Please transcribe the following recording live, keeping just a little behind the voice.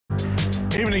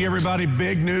Evening, everybody.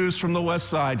 Big news from the West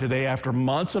Side today. After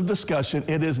months of discussion,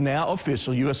 it is now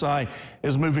official. USI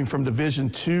is moving from Division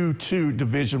II to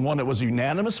Division I. It was a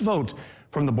unanimous vote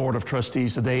from the Board of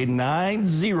Trustees today,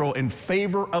 9-0 in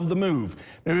favor of the move.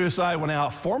 Now, USI will now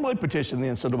formally petition the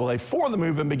NCAA for the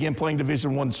move and begin playing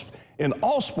Division I in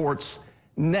all sports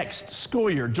next school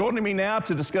year. Joining me now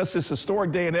to discuss this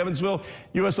historic day in Evansville,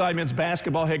 USI men's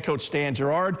basketball head coach Stan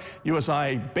Gerard,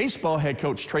 USI baseball head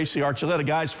coach Tracy Archuleta.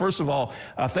 Guys, first of all,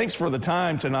 thanks for the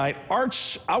time tonight.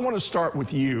 Arch, I want to start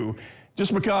with you.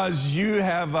 Just because you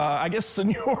have, I guess,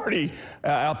 seniority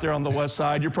out there on the West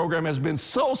Side. Your program has been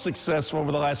so successful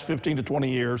over the last 15 to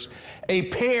 20 years. A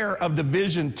pair of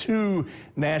Division II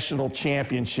national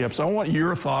championships. I want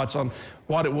your thoughts on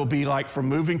what it will be like from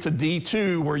moving to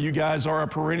D2, where you guys are a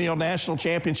perennial national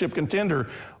championship contender,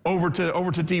 over to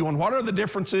D1. What are the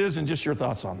differences, and just your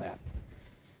thoughts on that?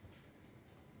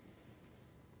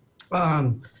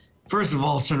 First of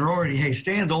all, seniority. Hey,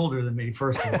 Stan's older than me.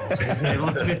 First of all, so hey,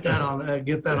 let's get that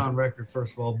on record.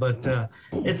 First of all, but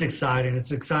it's exciting.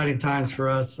 It's exciting times for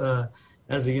us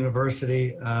as a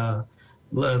university.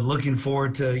 Looking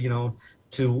forward to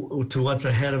to what's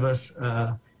ahead of us.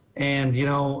 And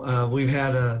we've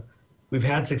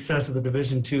had success at the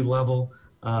Division II level,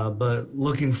 but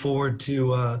looking forward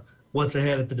to what's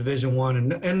ahead at the Division I,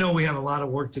 and know we have a lot of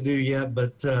work to do yet,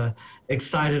 but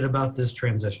excited about this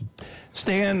transition.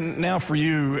 Stan, now for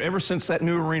you, ever since that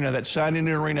new arena, that shiny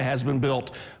new arena has been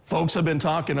built, folks have been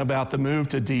talking about the move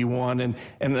to D1,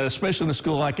 and especially in a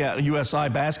school like USI,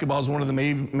 basketball is one of the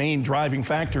main driving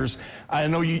factors. I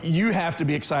know you have to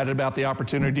be excited about the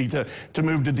opportunity to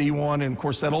move to D1, and of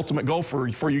course that ultimate goal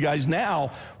for you guys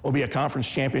now will be a conference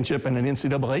championship and an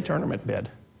NCAA tournament bid.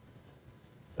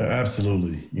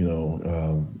 Absolutely.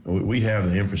 We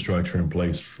have the infrastructure in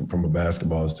place from a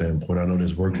basketball standpoint. I know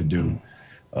there's work to do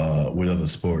with other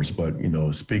sports, but,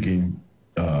 speaking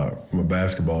from a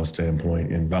basketball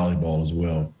standpoint and volleyball as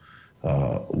well,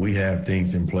 we have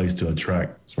things in place to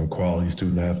attract some quality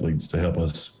student athletes to help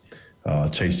us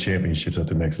chase championships at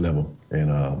the next level.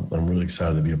 And I'm really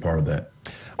excited to be a part of that.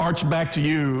 Arch, back to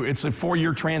you. It's a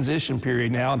 4-year transition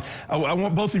period now. And I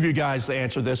want both of you guys to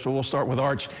answer this, but we'll start with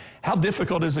Arch. How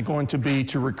difficult is it going to be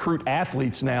to recruit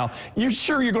athletes now? You're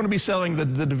sure you're going to be selling the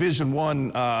Division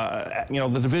I,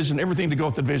 the division, everything to go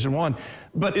with the Division I,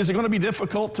 but is it going to be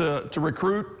difficult to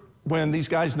recruit when these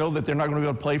guys know that they're not going to be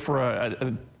able to play for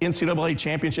an NCAA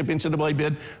championship, NCAA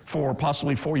bid for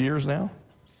possibly 4 years now?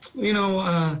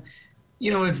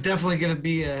 It's definitely going to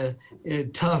be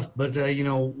tough, but,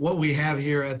 what we have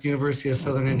here at the University of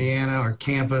Southern Indiana, our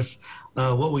campus,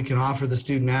 what we can offer the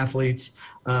student athletes,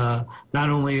 not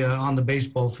only on the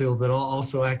baseball field, but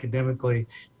also academically,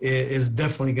 is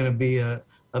definitely going to be a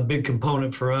big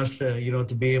component for us,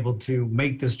 to be able to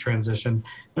make this transition.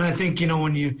 And I think,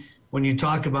 when you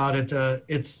talk about it,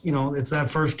 it's that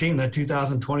first team, that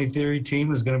 2023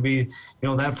 team is going to be,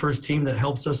 that first team that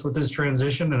helps us with this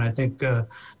transition. And I think that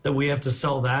we have to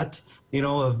sell that,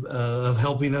 of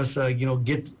helping us,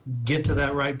 get to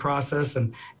that right process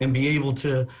and be able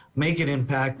to make an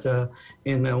impact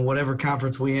in whatever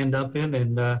conference we end up in,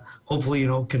 and hopefully,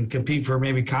 can compete for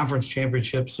maybe conference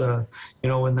championships,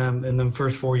 in them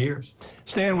first 4 years.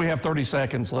 Stan, we have 30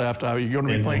 seconds left. You're going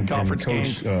to be playing conference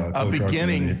games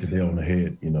beginning. Hit the nail on the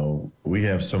head. We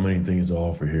have so many things to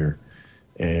offer here,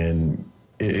 and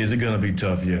is it going to be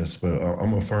tough? Yes, but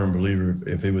I'm a firm believer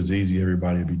if it was easy,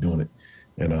 everybody would be doing it.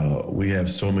 And we have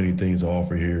so many things to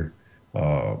offer here.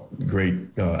 Great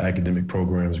academic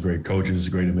programs, great coaches,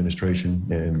 great administration,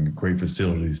 and great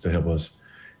facilities to help us,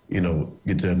 get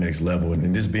to the next level.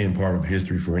 And just being part of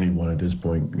history for anyone at this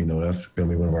point, that's going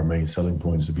to be one of our main selling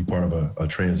points, to be part of a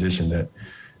transition that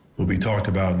will be talked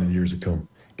about in the years to come.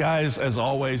 Guys, as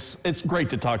always, it's great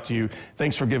to talk to you.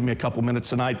 Thanks for giving me a couple minutes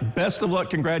tonight. Best of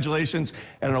luck, congratulations,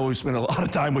 and I know we've spent a lot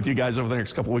of time with you guys over the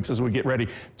next couple weeks as we get ready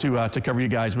to cover you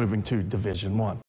guys moving to Division I.